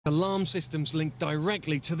Alarm systems linked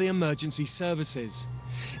directly to the emergency services.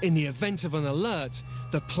 In the event of an alert,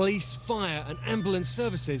 the police, fire and ambulance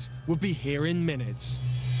services would be here in minutes.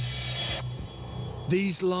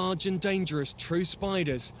 These large and dangerous true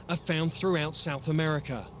spiders are found throughout South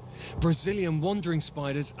America. Brazilian wandering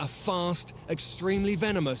spiders are fast, extremely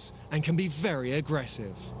venomous and can be very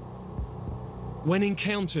aggressive. When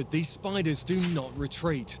encountered, these spiders do not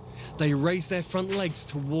retreat. They raise their front legs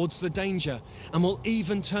towards the danger and will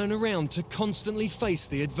even turn around to constantly face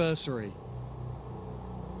the adversary.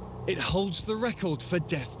 It holds the record for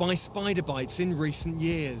death by spider bites in recent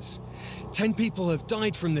years. 10 people have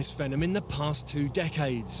died from this venom in the past 2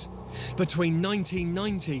 decades. Between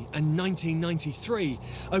 1990 and 1993,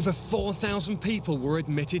 over 4,000 people were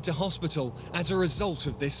admitted to hospital as a result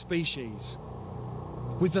of this species.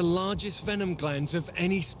 With the largest venom glands of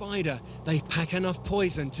any spider, they pack enough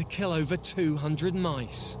poison to kill over 200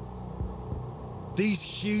 mice. These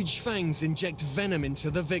huge fangs inject venom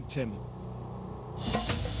into the victim.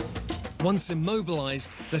 Once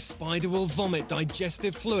immobilized, the spider will vomit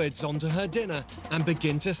digestive fluids onto her dinner and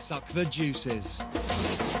begin to suck the juices.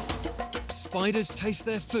 Spiders taste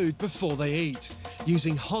their food before they eat,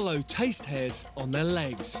 using hollow taste hairs on their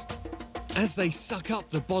legs. As they suck up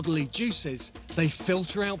the bodily juices, they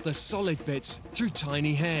filter out the solid bits through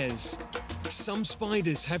tiny hairs. Some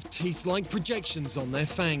spiders have teeth-like projections on their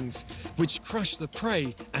fangs, which crush the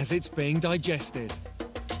prey as it's being digested.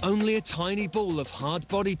 Only a tiny ball of hard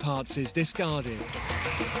body parts is discarded.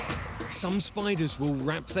 Some spiders will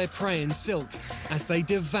wrap their prey in silk as they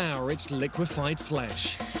devour its liquefied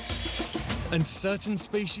flesh. And certain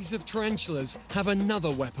species of tarantulas have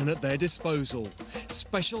another weapon at their disposal: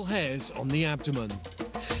 special hairs on the abdomen.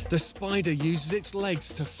 The spider uses its legs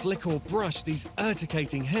to flick or brush these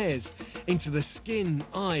urticating hairs into the skin,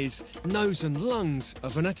 eyes, nose and lungs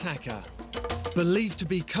of an attacker. Believed to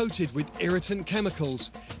be coated with irritant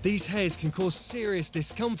chemicals, these hairs can cause serious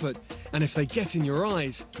discomfort, and if they get in your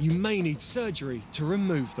eyes, you may need surgery to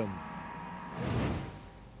remove them.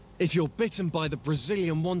 If you're bitten by the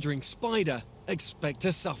Brazilian wandering spider, expect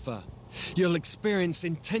to suffer. You'll experience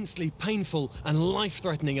intensely painful and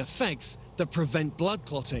life-threatening effects that prevent blood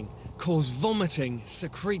clotting, cause vomiting,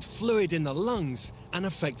 secrete fluid in the lungs, and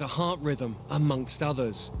affect the heart rhythm, amongst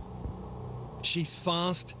others. She's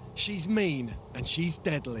fast, she's mean, and she's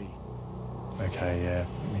deadly. Okay, yeah,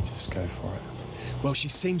 let me just go for it. Well, she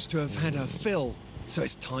seems to have had her fill, so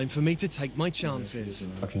it's time for me to take my chances.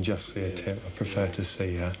 I can just see a tip. I prefer to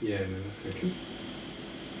see her. Yeah, no, that's okay.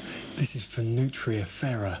 This is Phoeneutria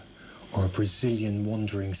fera, or a Brazilian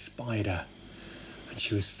wandering spider. And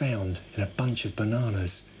she was found in a bunch of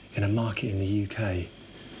bananas in a market in the UK.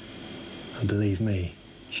 And believe me,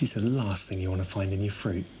 she's the last thing you want to find in your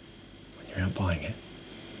fruit when you're out buying it.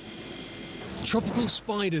 Tropical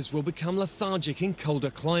spiders will become lethargic in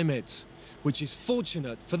colder climates, which is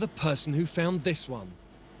fortunate for the person who found this one.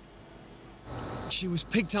 She was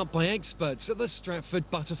picked up by experts at the Stratford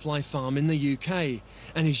Butterfly Farm in the UK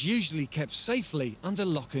and is usually kept safely under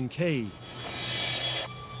lock and key.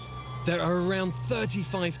 There are around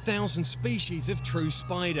 35,000 species of true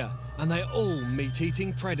spider, and they're all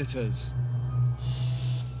meat-eating predators.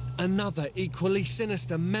 Another equally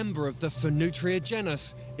sinister member of the Phoeneutria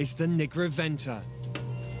genus is the Nigriventa.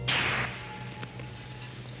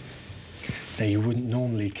 Now, you wouldn't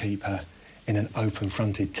normally keep her in an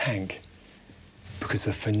open-fronted tank because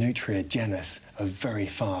the Phoeneutria genus are very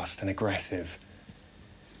fast and aggressive.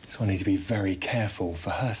 So I need to be very careful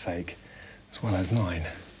for her sake, as well as mine.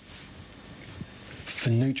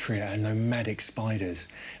 Phoeneutria are nomadic spiders.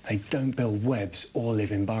 They don't build webs or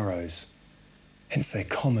live in burrows. Hence their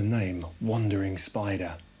common name, wandering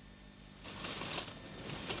spider.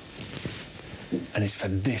 And it's for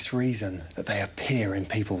this reason that they appear in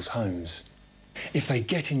people's homes. If they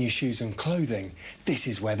get in your shoes and clothing, this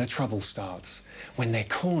is where the trouble starts. When they're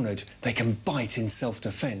cornered, they can bite in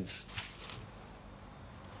self-defense.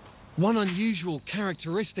 One unusual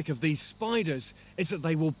characteristic of these spiders is that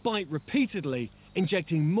they will bite repeatedly,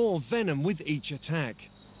 injecting more venom with each attack.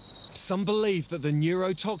 Some believe that the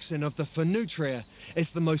neurotoxin of the Phoeneutria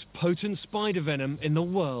is the most potent spider venom in the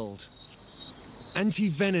world.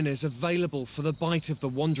 Anti-venin is available for the bite of the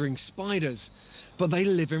wandering spiders, but they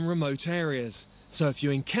live in remote areas, so if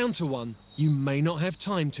you encounter one, you may not have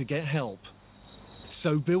time to get help.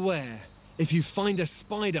 So beware. If you find a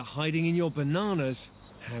spider hiding in your bananas,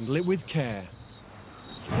 handle it with care.